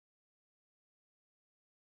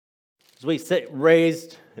As we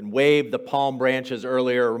raised and waved the palm branches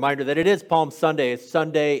earlier, a reminder that it is Palm Sunday. It's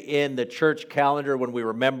Sunday in the church calendar when we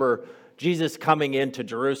remember Jesus coming into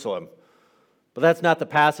Jerusalem. But that's not the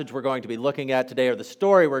passage we're going to be looking at today or the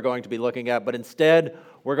story we're going to be looking at, but instead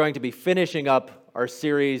we're going to be finishing up our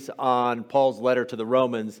series on Paul's letter to the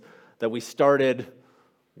Romans that we started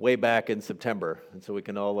way back in September. And so we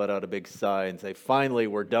can all let out a big sigh and say, finally,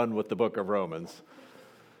 we're done with the book of Romans.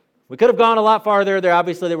 We could have gone a lot farther.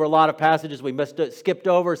 There were a lot of passages we skipped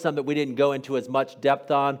over, some that we didn't go into as much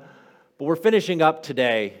depth on. But we're finishing up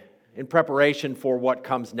today in preparation for what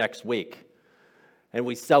comes next week. And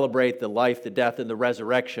we celebrate the life, the death, and the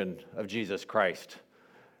resurrection of Jesus Christ.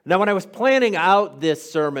 Now, when I was planning out this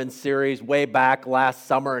sermon series way back last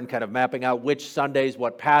summer and kind of mapping out which Sundays,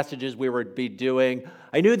 what passages we would be doing,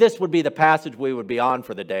 I knew this would be the passage we would be on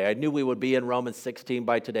for the day. I knew we would be in Romans 16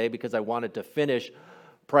 by today because I wanted to finish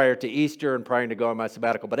prior to Easter and prior to go on my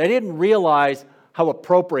sabbatical. But I didn't realize how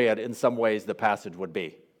appropriate in some ways the passage would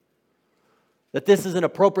be. That this is an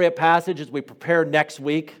appropriate passage as we prepare next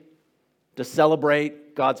week to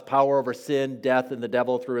celebrate God's power over sin, death, and the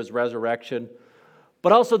devil through his resurrection.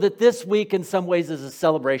 But also that this week in some ways is a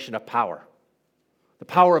celebration of power. The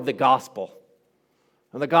power of the gospel.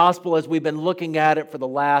 And the gospel, as we've been looking at it for the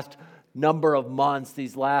last number of months,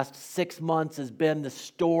 these last 6 months, has been the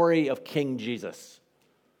story of King Jesus.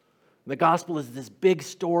 The gospel is this big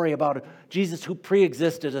story about Jesus who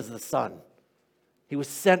pre-existed as the Son. He was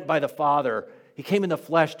sent by the Father. He came in the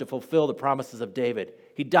flesh to fulfill the promises of David.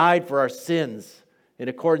 He died for our sins in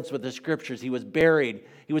accordance with the Scriptures. He was buried.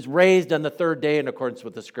 He was raised on the third day in accordance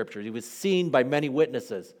with the Scriptures. He was seen by many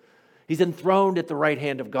witnesses. He's enthroned at the right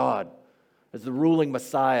hand of God as the ruling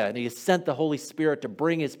Messiah. And he has sent the Holy Spirit to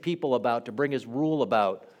bring his people about, to bring his rule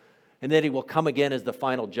about. And then he will come again as the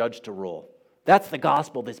final judge to rule. That's the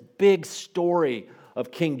gospel, this big story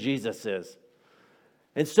of King Jesus is.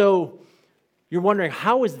 And so you're wondering,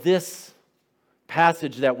 how is this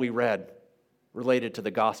passage that we read related to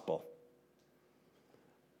the gospel?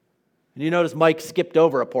 And you notice Mike skipped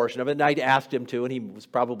over a portion of it, and I asked him to, and he was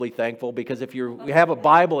probably thankful, because if you have a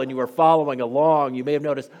Bible and you are following along, you may have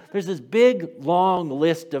noticed there's this big, long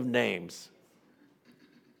list of names.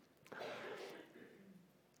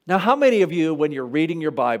 Now, how many of you, when you're reading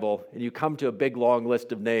your Bible and you come to a big, long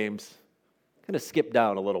list of names, kind of skip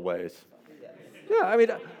down a little ways? Yeah, I mean,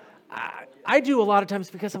 I do a lot of times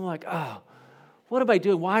because I'm like, oh, what am I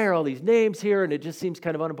doing? Why are all these names here? And it just seems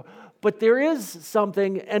kind of unimportant. But there is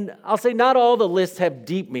something, and I'll say not all the lists have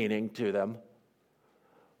deep meaning to them,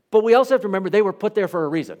 but we also have to remember they were put there for a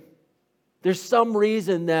reason. There's some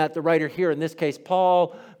reason that the writer here, in this case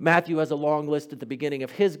Paul, Matthew has a long list at the beginning of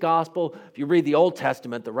his gospel. If you read the Old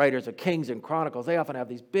Testament, the writers of Kings and Chronicles, they often have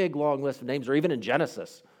these big long lists of names, or even in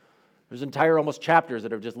Genesis. There's entire almost chapters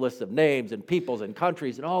that are just lists of names and peoples and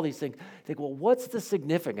countries and all these things. You think, well, what's the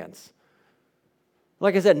significance?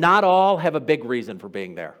 Like I said, not all have a big reason for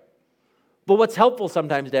being there. But what's helpful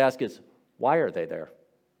sometimes to ask is, why are they there?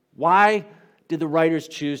 Why did the writers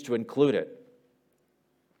choose to include it?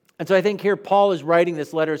 And so I think here Paul is writing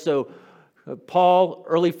this letter. So Paul,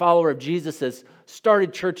 early follower of Jesus, has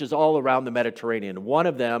started churches all around the Mediterranean. One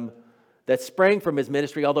of them that sprang from his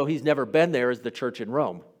ministry, although he's never been there, is the church in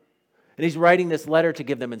Rome. And he's writing this letter to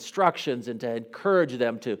give them instructions and to encourage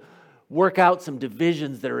them to work out some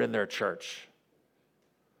divisions that are in their church.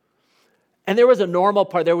 And there was a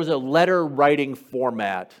letter writing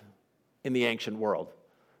format in the ancient world.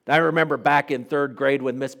 Now, I remember back in third grade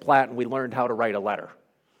when Miss Platt and we learned how to write a letter.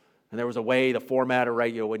 And there was a way, the format to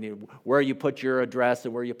write, where you put your address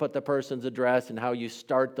and where you put the person's address and how you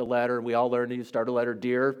start the letter. And we all learned you start a letter,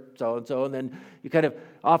 dear so-and-so. And then you kind of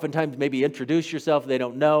oftentimes maybe introduce yourself, they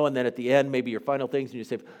don't know. And then at the end, maybe your final things. And you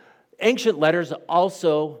say, ancient letters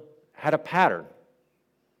also had a pattern.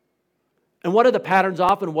 And one of the patterns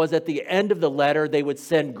often was at the end of the letter, they would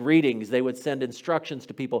send greetings. They would send instructions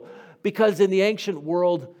to people. Because in the ancient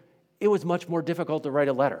world, it was much more difficult to write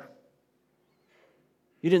a letter.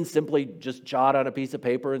 You didn't simply just jot on a piece of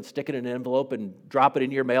paper and stick it in an envelope and drop it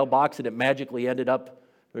in your mailbox and it magically ended up.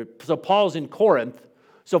 So Paul's in Corinth.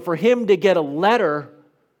 So for him to get a letter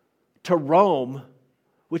to Rome,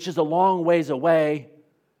 which is a long ways away,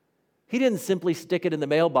 he didn't simply stick it in the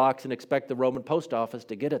mailbox and expect the Roman post office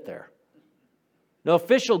to get it there. No,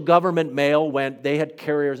 official government mail they had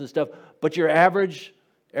carriers and stuff, but your average,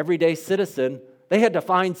 everyday citizen, they had to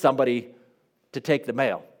find somebody to take the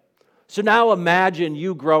mail. So now imagine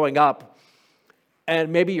you growing up,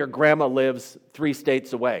 and maybe your grandma lives 3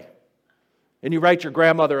 states away, and you write your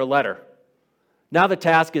grandmother a letter. Now the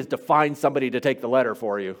task is to find somebody to take the letter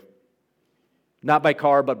for you. not by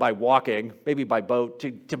car, but by walking, maybe by boat,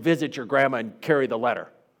 to visit your grandma and carry the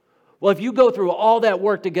letter. Well, if you go through all that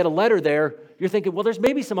work to get a letter there, you're thinking, well, there's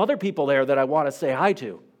maybe some other people there that I want to say hi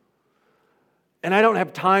to. And I don't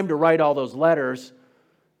have time to write all those letters.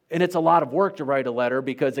 And it's a lot of work to write a letter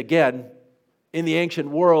because, again, in the ancient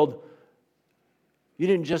world, you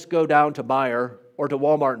didn't just go down to Meijer or to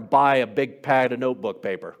Walmart and buy a big pad of notebook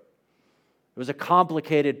paper. It was a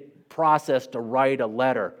complicated process to write a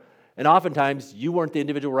letter. And oftentimes, you weren't the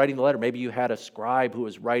individual writing the letter. Maybe you had a scribe who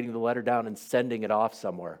was writing the letter down and sending it off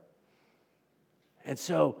somewhere. And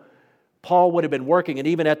so, Paul would have been working, and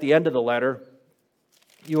even at the end of the letter,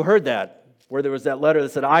 you heard that, where there was that letter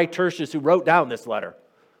that said, I, Tertius, who wrote down this letter.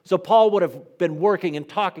 So Paul would have been working and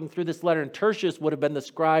talking through this letter, and Tertius would have been the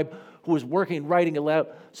scribe who was working and writing a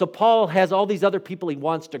letter. So Paul has all these other people he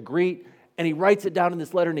wants to greet, and he writes it down in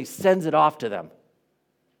this letter, and he sends it off to them.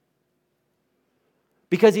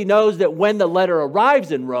 Because he knows that when the letter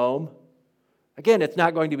arrives in Rome, again, it's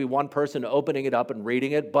not going to be one person opening it up and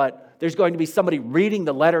reading it, but there's going to be somebody reading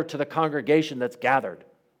the letter to the congregation that's gathered.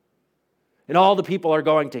 And all the people are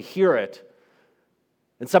going to hear it.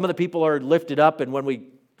 And some of the people are lifted up, and when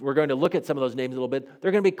we're going to look at some of those names a little bit,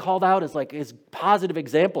 they're going to be called out as positive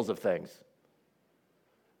examples of things.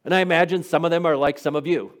 And I imagine some of them are like some of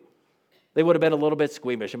you. They would have been a little bit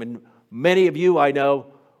squeamish. I mean, many of you I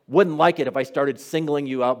know wouldn't like it if I started singling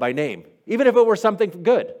you out by name, even if it were something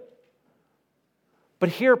good. But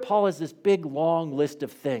here Paul has this big, long list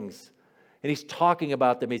of things, and he's talking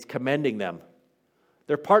about them, he's commending them.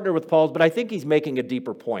 They're partnered with Paul's, but I think he's making a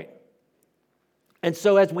deeper point. And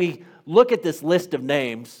so as we look at this list of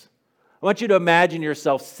names, I want you to imagine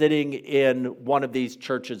yourself sitting in one of these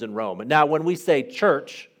churches in Rome. And now when we say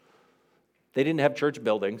church, they didn't have church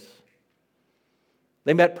buildings.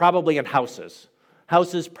 They met probably in houses.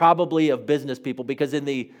 Houses probably of business people, because in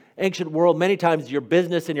the ancient world, many times your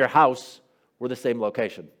business and your house were the same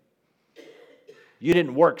location. You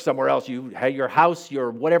didn't work somewhere else. You had your house,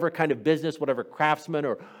 your whatever kind of business, whatever craftsman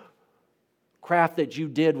or craft that you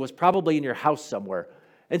did was probably in your house somewhere.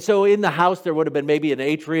 And so in the house, there would have been maybe an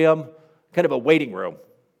atrium, kind of a waiting room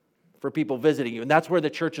for people visiting you. And that's where the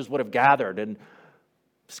churches would have gathered. And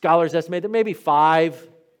scholars estimate that maybe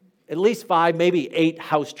at least five, maybe 8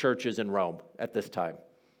 house churches in Rome at this time.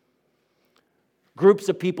 Groups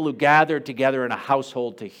of people who gathered together in a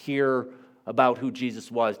household to hear about who Jesus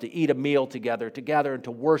was, to eat a meal together, to gather and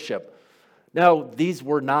to worship. Now, these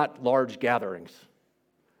were not large gatherings.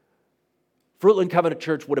 Fruitland Covenant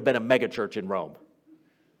Church would have been a mega church in Rome.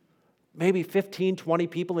 Maybe 15, 20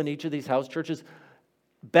 people in each of these house churches.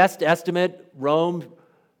 Best estimate, Rome,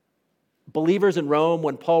 believers in Rome,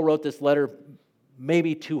 when Paul wrote this letter,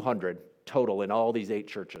 maybe 200 total in all these 8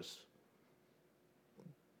 churches.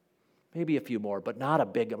 Maybe a few more, but not a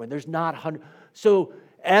big, there's not 100. So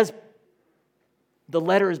as the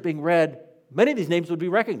letter is being read, many of these names would be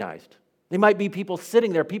recognized. They might be people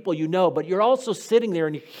sitting there, people you know, but you're also sitting there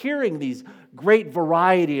and hearing these great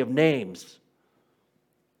variety of names.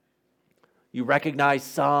 You recognize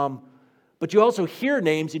some, but you also hear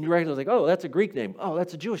names and you recognize, like, oh, that's a Greek name. Oh,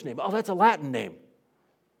 that's a Jewish name. Oh, that's a Latin name.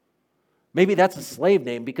 Maybe that's a slave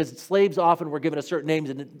name, because slaves often were given a certain names,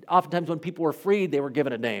 and oftentimes when people were freed, they were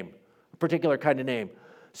given a name, a particular kind of name.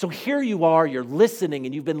 So here you are, you're listening,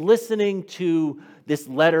 and you've been listening to this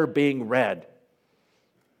letter being read.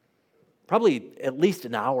 Probably at least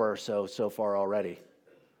an hour or so far already.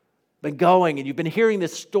 Been going, and you've been hearing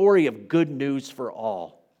this story of good news for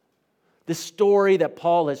all. This story that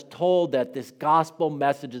Paul has told, that this gospel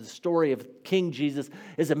message, the story of King Jesus,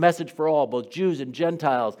 is a message for all, both Jews and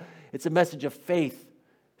Gentiles. It's a message of faith.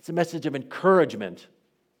 It's a message of encouragement.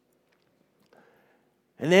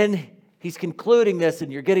 And then he's concluding this,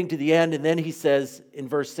 and you're getting to the end, and then he says in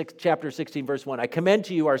chapter 16, verse 1, I commend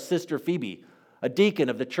to you our sister Phoebe, a deacon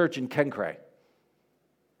of the church in Cenchreae.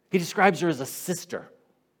 He describes her as a sister.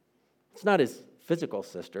 It's not his physical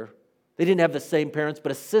sister. They didn't have the same parents,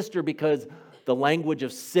 but a sister because the language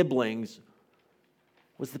of siblings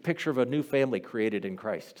was the picture of a new family created in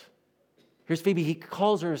Christ. Here's Phoebe. He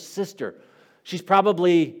calls her a sister. She's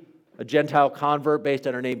probably a Gentile convert based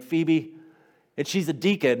on her name Phoebe, and she's a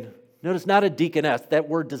deacon. Notice, not a deaconess. That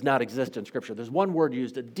word does not exist in Scripture. There's one word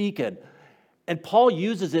used, a deacon. And Paul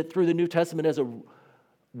uses it through the New Testament as a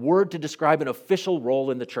word to describe an official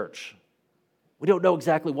role in the church. We don't know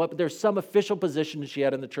exactly what, but there's some official position she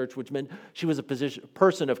had in the church, which meant she was a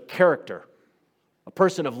person of character, a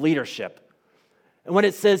person of leadership. And when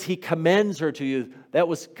it says he commends her to you, that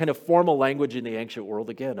was kind of formal language in the ancient world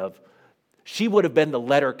again of, she would have been the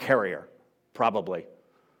letter carrier, probably.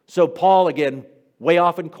 So Paul, again, way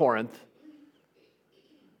off in Corinth,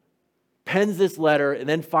 pens this letter, and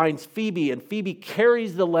then finds Phoebe, and Phoebe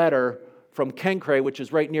carries the letter from Cenchreae, which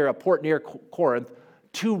is right near a port near Corinth,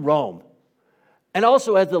 to Rome. And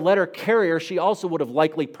also, as the letter carrier, she also would have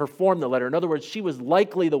likely performed the letter. In other words, she was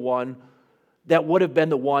likely the one that would have been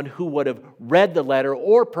the one who would have read the letter,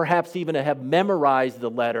 or perhaps even have memorized the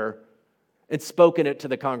letter and spoken it to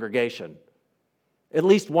the congregation. At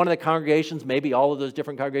least one of the congregations, maybe all of those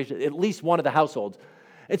different congregations, at least one of the households.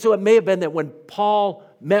 And so it may have been that when Paul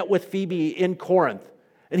met with Phoebe in Corinth,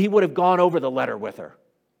 and he would have gone over the letter with her,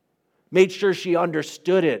 made sure she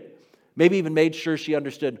understood it, maybe even made sure she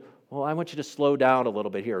understood, well, I want you to slow down a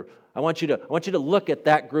little bit here. I want you to look at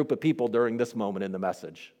that group of people during this moment in the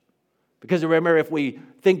message. Because remember, if we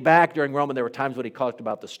think back during Roman, there were times when he talked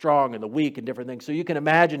about the strong and the weak and different things. So you can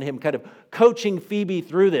imagine him kind of coaching Phoebe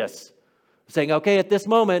through this, saying, okay, at this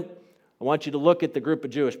moment, I want you to look at the group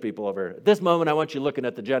of Jewish people over here. At this moment, I want you looking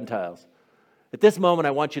at the Gentiles. At this moment,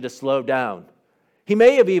 I want you to slow down. He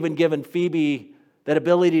may have even given Phoebe that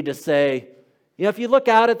ability to say, you know, if you look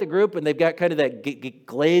out at the group and they've got kind of that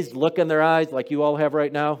glazed look in their eyes like you all have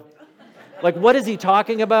right now, like what is he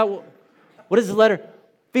talking about? What is the letter?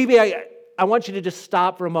 Phoebe, I want you to just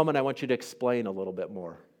stop for a moment. I want you to explain a little bit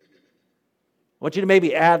more. I want you to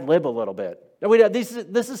maybe ad-lib a little bit. Now, this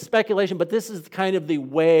is speculation, but this is kind of the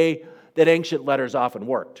way that ancient letters often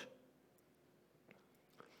worked.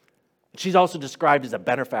 She's also described as a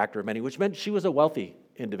benefactor of many, which meant she was a wealthy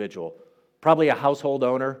individual, probably a household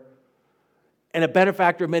owner. And a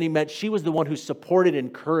benefactor of many meant she was the one who supported and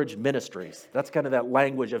encouraged ministries. That's kind of that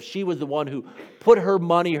language of she was the one who put her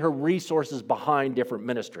money, her resources behind different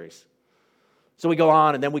ministries. So we go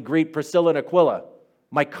on, and then we greet Priscilla and Aquila,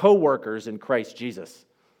 my co-workers in Christ Jesus.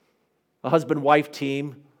 A husband-wife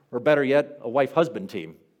team, or better yet, a wife-husband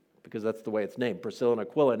team, because that's the way it's named, Priscilla and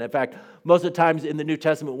Aquila. And in fact, most of the times in the New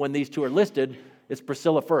Testament when these two are listed, it's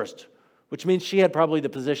Priscilla first, which means she had probably the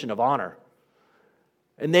position of honor.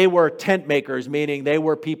 And they were tent makers, meaning they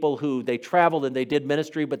were people who, they traveled and they did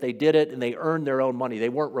ministry, but they did it and they earned their own money. They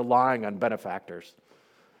weren't relying on benefactors.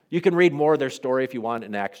 You can read more of their story if you want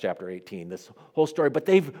in Acts chapter 18, this whole story. But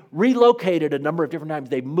they've relocated a number of different times.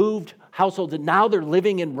 They've moved households, and now they're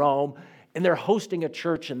living in Rome, and they're hosting a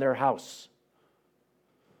church in their house.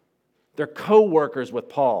 They're co-workers with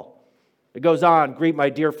Paul. It goes on, greet my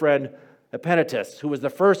dear friend Epaenetus, who was the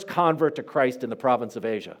first convert to Christ in the province of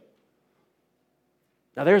Asia.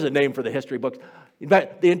 Now there's a name for the history books. In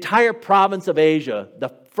fact, the entire province of Asia, the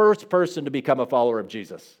first person to become a follower of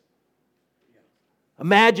Jesus.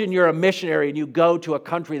 Imagine you're a missionary and you go to a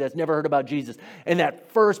country that's never heard about Jesus, and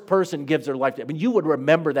that first person gives their life to him. I mean, you would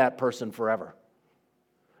remember that person forever.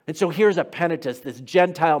 And so here's Epaenetus, this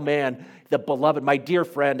Gentile man, the beloved, my dear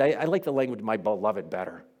friend. I like the language, my beloved,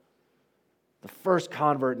 better. The first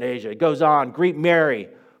convert in Asia. It goes on, greet Mary,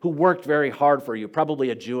 who worked very hard for you, probably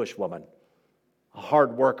a Jewish woman, a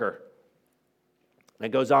hard worker. And it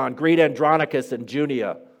goes on, greet Andronicus and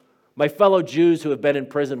Junia, my fellow Jews who have been in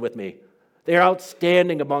prison with me. They are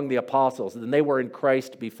outstanding among the apostles, and they were in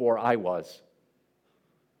Christ before I was.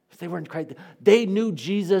 They were in Christ. They knew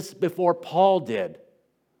Jesus before Paul did.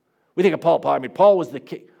 We think of Paul. I mean, Paul was the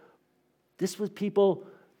king. This was people,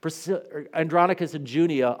 Andronicus and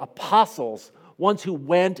Junia, apostles, ones who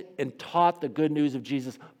went and taught the good news of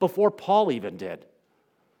Jesus before Paul even did.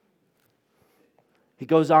 He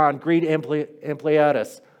goes on, greet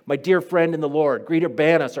Ampliatus, my dear friend in the Lord. Greet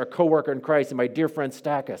Urbanus, our co-worker in Christ, and my dear friend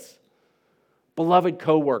Stachys. Beloved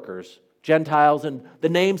co-workers, Gentiles, and the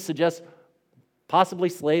name suggests possibly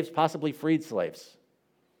slaves, possibly freed slaves.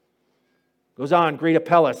 Goes on, greet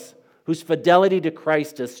Apelles, whose fidelity to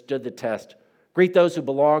Christ has stood the test. Greet those who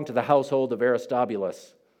belong to the household of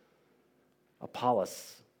Aristobulus.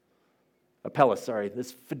 Apelles,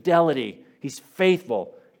 this fidelity, he's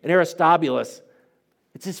faithful. And Aristobulus,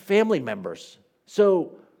 it's his family members.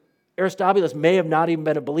 So Aristobulus may have not even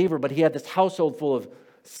been a believer, but he had this household full of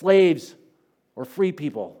slaves or free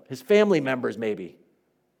people, his family members maybe.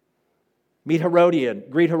 Greet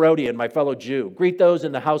Herodian, my fellow Jew. Greet those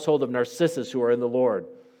in the household of Narcissus who are in the Lord.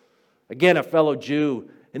 Again, a fellow Jew.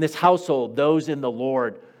 In this household, those in the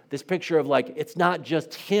Lord. This picture of like, it's not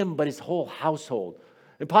just him, but his whole household.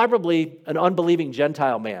 And probably an unbelieving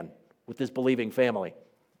Gentile man with this believing family.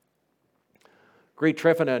 Greet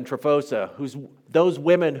Tryphena and Tryphosa, those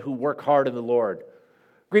women who work hard in the Lord.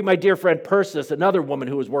 Greet my dear friend Persis, another woman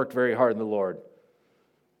who has worked very hard in the Lord.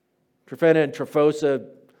 Tryphena and Tryphosa,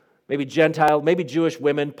 maybe Gentile, maybe Jewish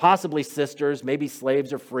women, possibly sisters, maybe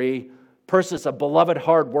slaves or free. Persis, a beloved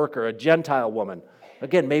hard worker, a Gentile woman.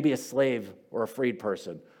 Again, maybe a slave or a freed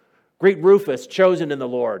person. Greet Rufus, chosen in the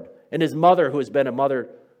Lord, and his mother, who has been a mother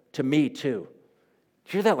to me too.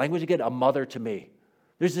 Hear that language again? A mother to me.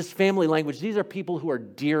 There's this family language. These are people who are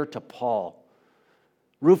dear to Paul.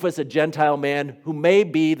 Rufus, a Gentile man who may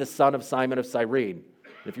be the son of Simon of Cyrene.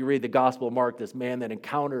 If you read the Gospel of Mark, this man that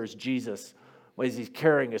encounters Jesus as he's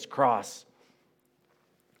carrying his cross.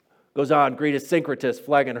 Goes on, greet Asyncritus,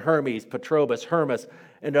 Phlegon, Hermes, Patrobas, Hermas,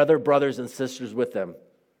 and other brothers and sisters with them.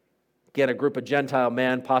 Again, a group of Gentile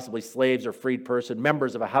men, possibly slaves or freed person,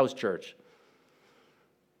 members of a house church.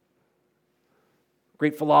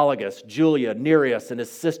 Greet Philologus, Julia, Nereus, and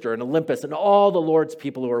his sister, and Olympus, and all the Lord's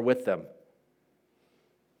people who are with them.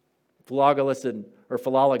 Philologus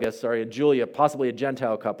and Julia, possibly a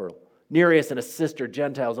Gentile couple. Nereus and a sister,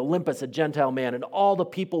 Gentiles. Olympus, a Gentile man, and all the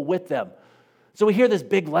people with them. So we hear this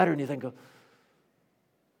big letter, and you think,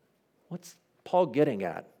 what's Paul getting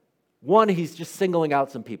at? One, he's just singling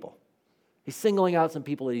out some people. He's singling out some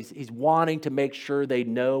people. He's wanting to make sure they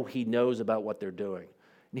know he knows about what they're doing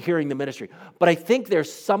and hearing the ministry. But I think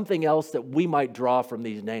there's something else that we might draw from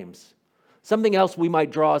these names. Something else we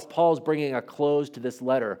might draw as Paul's bringing a close to this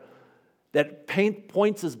letter that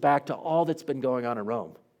points us back to all that's been going on in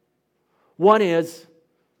Rome. One is,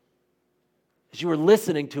 as you were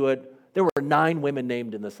listening to it, there were 9 women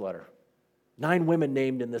named in this letter. 9 women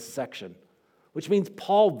named in this section, which means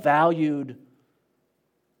Paul valued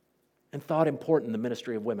and thought important the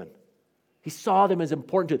ministry of women. He saw them as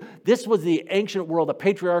important. This was the ancient world, the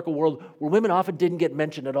patriarchal world, where women often didn't get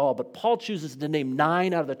mentioned at all. But Paul chooses to name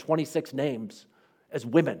 9 out of the 26 names as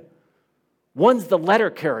women. One's the letter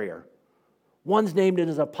carrier. One's named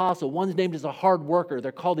as an apostle. One's named as a hard worker.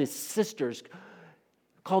 They're called his sisters,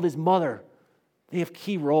 called his mother. They have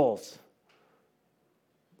key roles.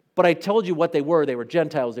 But I told you what they were. They were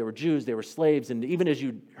Gentiles, they were Jews, they were slaves. And even as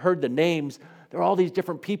you heard the names, there were all these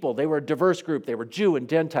different people. They were a diverse group. They were Jew and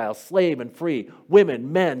Gentile, slave and free,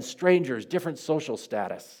 women, men, strangers, different social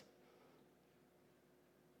status.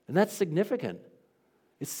 And that's significant.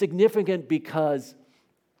 It's significant because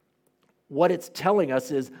what it's telling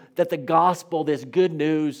us is that the gospel, this good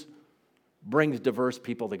news, brings diverse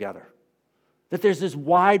people together. That there's this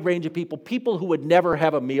wide range of people who would never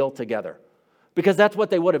have a meal together, because that's what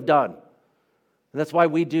they would have done. And that's why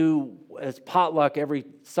we do, as potluck, every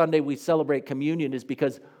Sunday we celebrate communion, is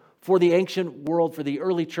because for the ancient world, for the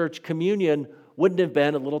early church, communion wouldn't have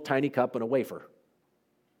been a little tiny cup and a wafer.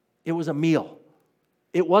 It was a meal.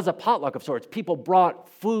 It was a potluck of sorts. People brought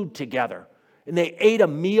food together, and they ate a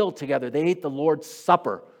meal together. They ate the Lord's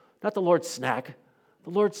Supper, not the Lord's snack, the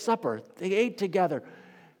Lord's Supper. They ate together.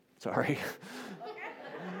 Sorry.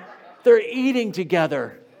 They're eating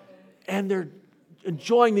together, and they're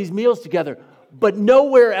enjoying these meals together. But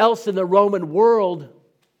nowhere else in the Roman world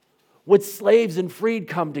would slaves and freed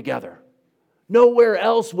come together. Nowhere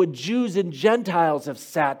else would Jews and Gentiles have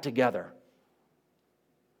sat together.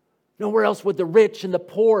 Nowhere else would the rich and the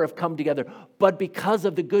poor have come together. But because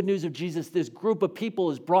of the good news of Jesus, this group of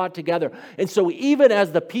people is brought together. And so even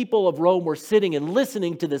as the people of Rome were sitting and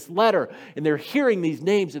listening to this letter, and they're hearing these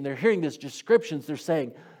names and they're hearing these descriptions, they're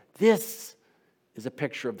saying, this is a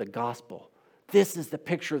picture of the gospel. This is the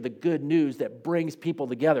picture of the good news that brings people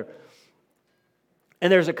together.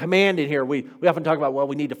 And there's a command in here. We often talk about,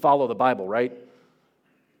 we need to follow the Bible, right?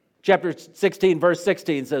 Chapter 16, verse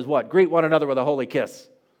 16 says what? Greet one another with a holy kiss.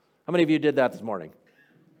 How many of you did that this morning?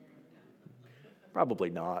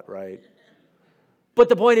 Probably not, right? But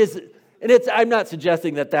the point is, I'm not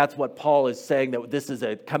suggesting that that's what Paul is saying, that this is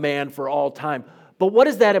a command for all time. But what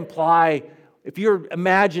does that imply? If you're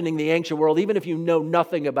imagining the ancient world, even if you know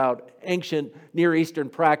nothing about ancient Near Eastern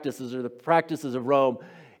practices or the practices of Rome,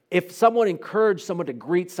 if someone encouraged someone to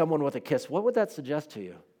greet someone with a kiss, what would that suggest to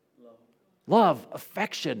you? Love,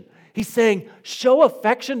 affection. He's saying, show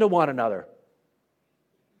affection to one another.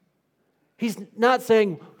 He's not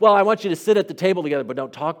saying, I want you to sit at the table together, but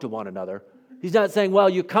don't talk to one another. He's not saying,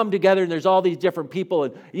 you come together and there's all these different people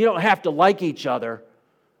and you don't have to like each other,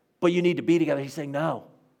 but you need to be together. He's saying, no.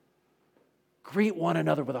 Greet one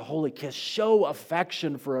another with a holy kiss. Show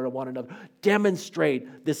affection for one another.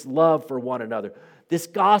 Demonstrate this love for one another. This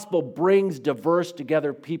gospel brings diverse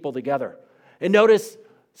people together. And notice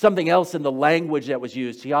something else in the language that was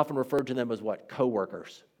used. He often referred to them as what?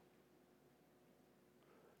 Co-workers.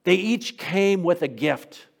 They each came with a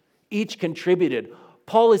gift. Each contributed.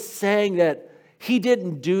 Paul is saying that he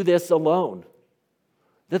didn't do this alone.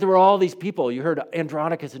 That there were all these people. You heard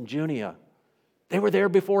Andronicus and Junia. They were there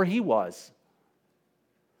before he was.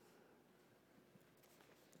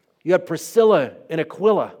 You had Priscilla and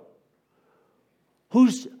Aquila,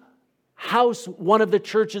 whose house one of the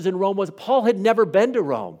churches in Rome was. Paul had never been to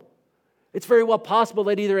Rome. It's very well possible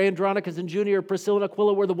that either Andronicus and Junia or Priscilla and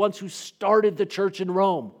Aquila were the ones who started the church in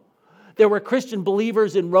Rome. There were Christian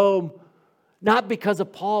believers in Rome, not because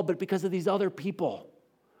of Paul, but because of these other people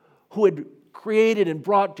who had created and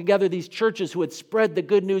brought together these churches, who had spread the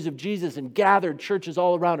good news of Jesus and gathered churches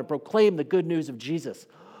all around and proclaimed the good news of Jesus.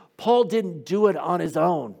 Paul didn't do it on his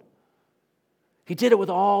own. He did it with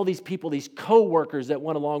all these people, these co-workers that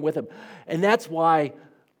went along with him. And that's why,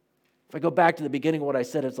 if I go back to the beginning of what I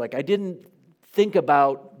said, it's like I didn't think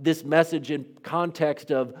about this message in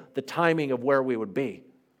context of the timing of where we would be.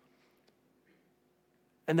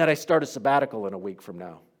 And that I start a sabbatical in a week from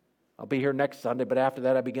now. I'll be here next Sunday, but after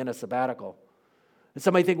that I begin a sabbatical. And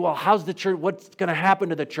somebody think, well, how's the church, what's going to happen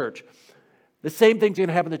to the church? The same thing's going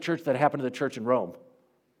to happen to the church that happened to the church in Rome.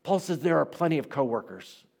 Paul says there are plenty of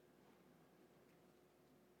co-workers.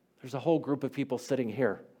 There's a whole group of people sitting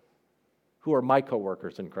here who are my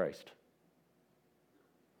co-workers in Christ.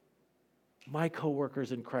 My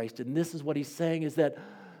co-workers in Christ. And this is what he's saying, is that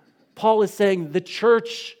Paul is saying the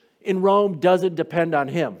church in Rome doesn't depend on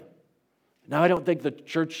him. Now, I don't think the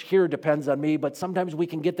church here depends on me, but sometimes we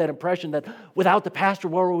can get that impression that without the pastor,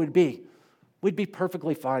 where would we be? We'd be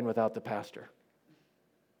perfectly fine without the pastor.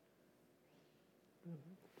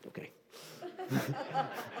 Okay.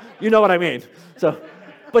 You know what I mean.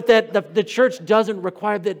 But that the church doesn't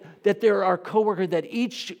require that there are co-workers, that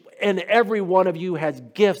each and every one of you has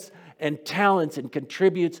gifts and talents and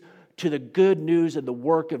contributes to the good news and the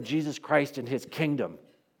work of Jesus Christ and his kingdom.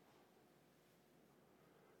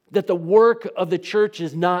 That the work of the church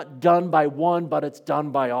is not done by one, but it's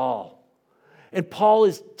done by all. And Paul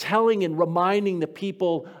is telling and reminding the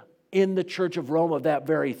people in the church of Rome of that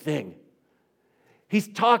very thing. He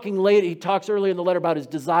talks earlier in the letter about his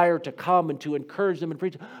desire to come and to encourage them and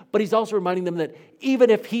preach, but he's also reminding them that even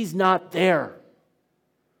if he's not there,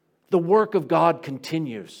 the work of God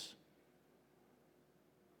continues.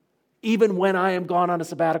 Even when I am gone on a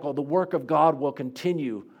sabbatical, the work of God will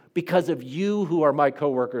continue because of you who are my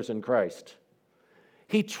co-workers in Christ.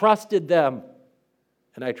 He trusted them,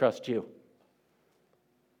 and I trust you.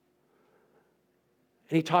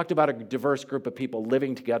 And he talked about a diverse group of people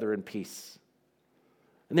living together in peace.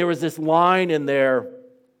 And there was this line in there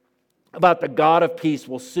about the God of peace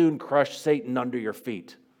will soon crush Satan under your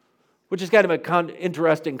feet, which is kind of an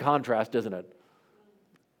interesting contrast, isn't it?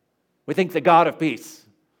 We think the God of peace.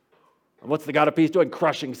 And what's the God of peace doing?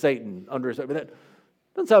 Crushing Satan under his feet. That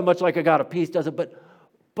doesn't sound much like a God of peace, does it?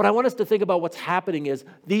 But I want us to think about what's happening is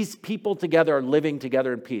these people together are living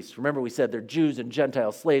together in peace. Remember, we said they're Jews and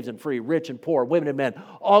Gentiles, slaves and free, rich and poor, women and men,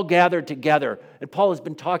 all gathered together. And Paul has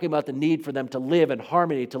been talking about the need for them to live in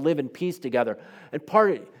harmony, to live in peace together. And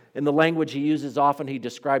in the language he uses often, he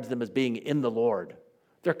describes them as being in the Lord.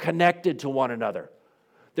 They're connected to one another.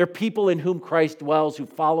 They're people in whom Christ dwells, who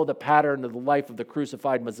follow the pattern of the life of the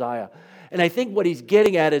crucified Messiah. And I think what he's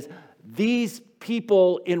getting at is these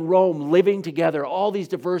people in Rome living together, all these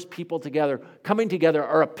diverse people together, coming together,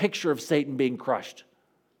 are a picture of Satan being crushed.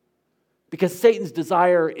 Because Satan's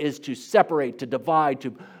desire is to separate, to divide,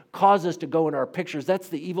 to cause us to go in our pictures. That's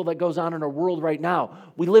the evil that goes on in our world right now.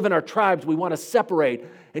 We live in our tribes, we want to separate,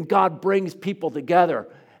 and God brings people together.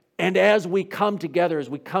 And as we come together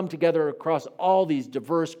across all these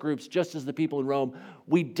diverse groups, just as the people in Rome,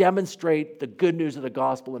 we demonstrate the good news of the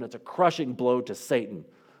gospel, and it's a crushing blow to Satan.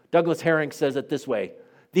 Douglas Herring says it this way: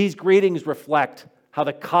 these greetings reflect how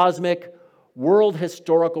the cosmic, world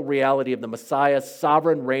historical reality of the Messiah's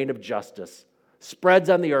sovereign reign of justice spreads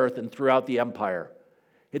on the earth and throughout the empire.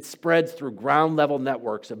 It spreads through ground-level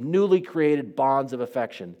networks of newly created bonds of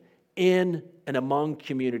affection in and among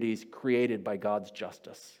communities created by God's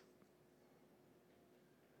justice.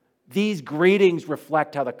 These greetings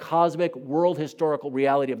reflect how the cosmic, world historical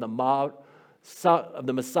reality of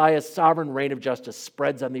the Messiah's sovereign reign of justice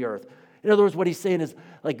spreads on the earth. In other words, what he's saying is,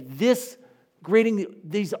 like, this greeting,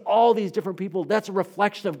 all these different people, that's a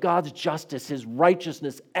reflection of God's justice, his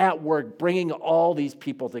righteousness at work, bringing all these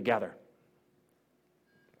people together.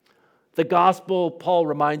 The gospel, Paul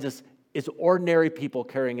reminds us, is ordinary people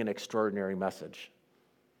carrying an extraordinary message.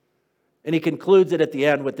 And he concludes it at the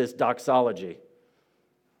end with this doxology,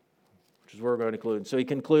 which is where we're going to conclude. So he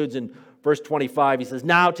concludes in verse 25. He says,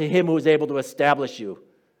 "Now to him who is able to establish you,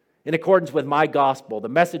 in accordance with my gospel, the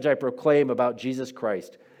message I proclaim about Jesus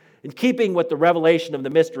Christ, in keeping with the revelation of the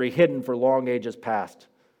mystery hidden for long ages past."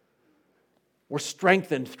 We're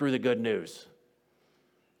strengthened through the good news.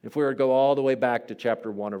 If we were to go all the way back to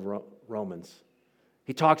chapter 1 of Romans,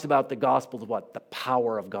 he talks about the gospel of what? The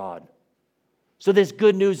power of God. So this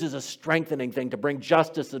good news is a strengthening thing to bring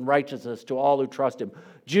justice and righteousness to all who trust him,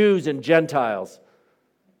 Jews and Gentiles,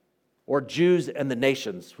 or Jews and the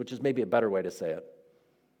nations, which is maybe a better way to say it.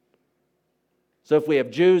 So if we have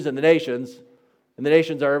Jews and the nations, And the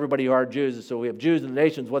nations are everybody who are Jews. So we have Jews in the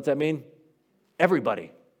nations. What's that mean?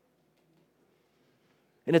 Everybody.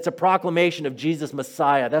 And it's a proclamation of Jesus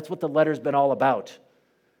Messiah. That's what the letter's been all about.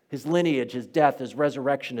 His lineage, his death, his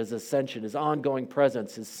resurrection, his ascension, his ongoing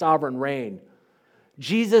presence, his sovereign reign.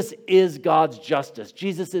 Jesus is God's justice.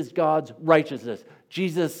 Jesus is God's righteousness.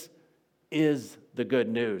 Jesus is the good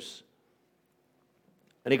news.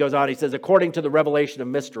 And he goes on, he says, according to the revelation of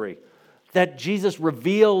mystery, that Jesus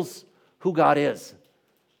reveals who God is.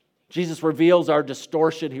 Jesus reveals our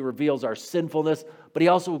distortion. He reveals our sinfulness, but he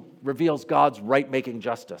also reveals God's right-making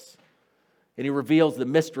justice. And he reveals the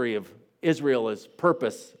mystery of Israel, his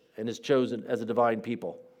purpose, and his chosen as a divine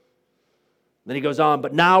people. Then he goes on,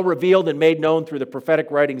 but now revealed and made known through the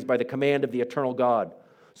prophetic writings by the command of the eternal God,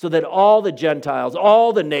 so that all the Gentiles,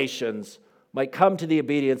 all the nations might come to the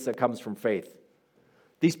obedience that comes from faith.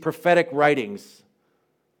 These prophetic writings,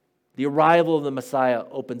 the arrival of the Messiah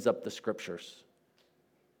opens up the scriptures.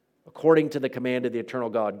 According to the command of the eternal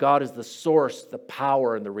God, God is the source, the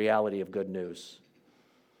power, and the reality of good news.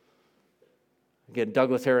 Again,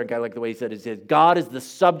 Douglas Herring, I like the way he said it, God is the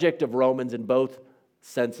subject of Romans in both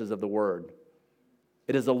senses of the word.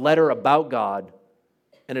 It is a letter about God,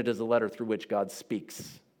 and it is a letter through which God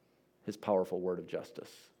speaks his powerful word of justice.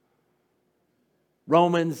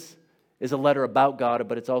 Romans is a letter about God,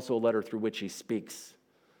 but it's also a letter through which he speaks.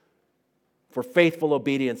 For faithful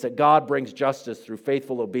obedience, that God brings justice through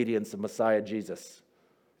faithful obedience of Messiah Jesus.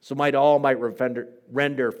 So might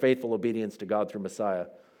render faithful obedience to God through Messiah.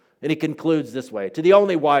 And he concludes this way, to the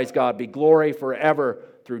only wise God be glory forever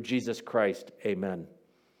through Jesus Christ. Amen.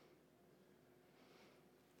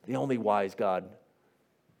 The only wise God.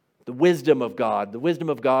 The wisdom of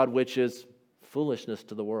God which is foolishness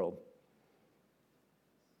to the world.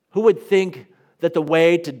 Who would think that the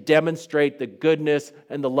way to demonstrate the goodness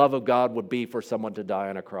and the love of God would be for someone to die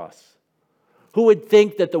on a cross? Who would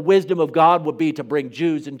think that the wisdom of God would be to bring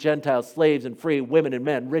Jews and Gentiles, slaves and free, women and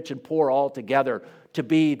men, rich and poor, all together to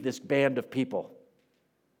be this band of people?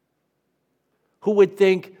 Who would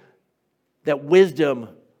think that wisdom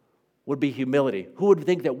would be humility? Who would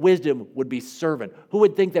think that wisdom would be servant? Who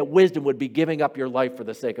would think that wisdom would be giving up your life for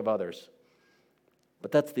the sake of others?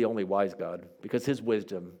 But that's the only wise God, because his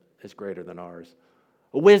wisdom is greater than ours.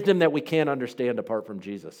 A wisdom that we can't understand apart from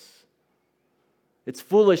Jesus. It's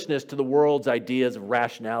foolishness to the world's ideas of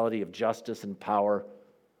rationality, of justice and power.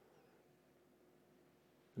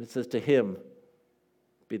 And it says, to him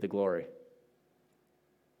be the glory.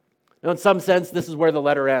 Now, in some sense, this is where the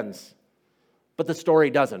letter ends. But the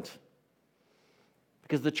story doesn't.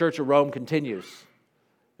 Because the Church of Rome continues.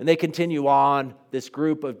 And they continue on, this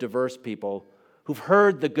group of diverse people who've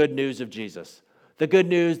heard the good news of Jesus. The good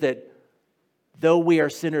news that though we are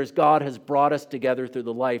sinners, God has brought us together through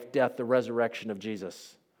the life, death, the resurrection of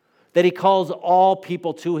Jesus. That he calls all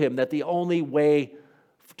people to him, that the only way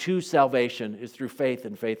to salvation is through faith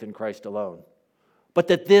and faith in Christ alone. But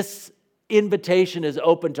that this invitation is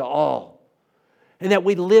open to all. And that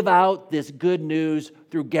we live out this good news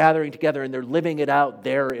through gathering together, and they're living it out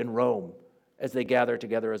there in Rome as they gather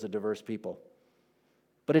together as a diverse people.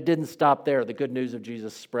 But it didn't stop there. The good news of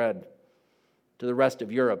Jesus spread to the rest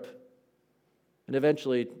of Europe, and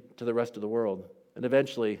eventually to the rest of the world, and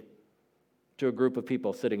eventually to a group of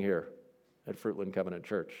people sitting here at Fruitland Covenant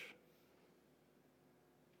Church.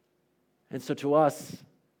 And so to us,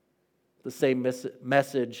 the same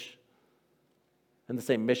message and the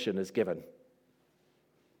same mission is given.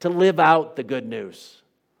 To live out the good news.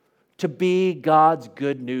 To be God's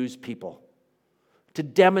good news people. To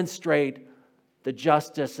demonstrate the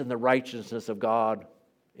justice and the righteousness of God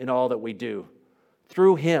in all that we do.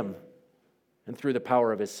 Through him and through the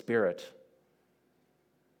power of his Spirit.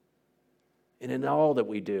 And in all that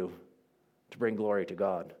we do, to bring glory to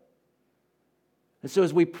God. And so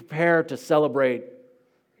as we prepare to celebrate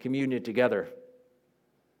communion together,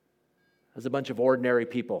 as a bunch of ordinary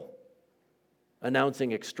people,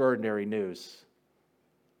 announcing extraordinary news,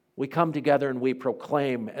 we come together and we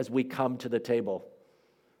proclaim as we come to the table.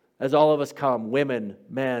 As all of us come, women,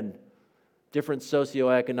 men, different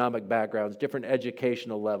socioeconomic backgrounds, different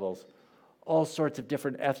educational levels, all sorts of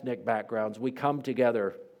different ethnic backgrounds, we come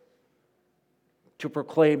together to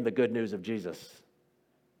proclaim the good news of Jesus,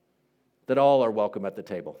 that all are welcome at the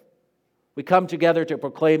table. We come together to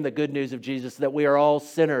proclaim the good news of Jesus, that we are all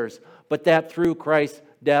sinners, but that through Christ's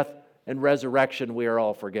death and resurrection we are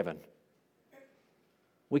all forgiven.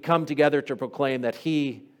 We come together to proclaim that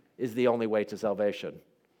he is the only way to salvation.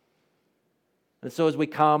 And so as we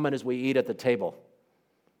come and as we eat at the table,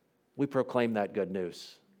 we proclaim that good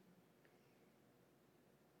news.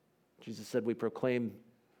 Jesus said we proclaim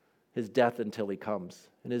his death until he comes,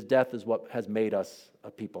 And his death is what has made us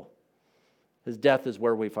a people. His death is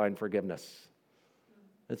where we find forgiveness.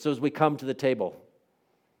 And so as we come to the table,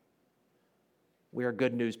 we are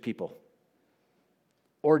good news people,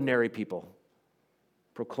 ordinary people,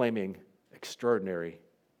 proclaiming extraordinary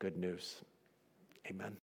good news.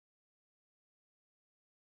 Amen.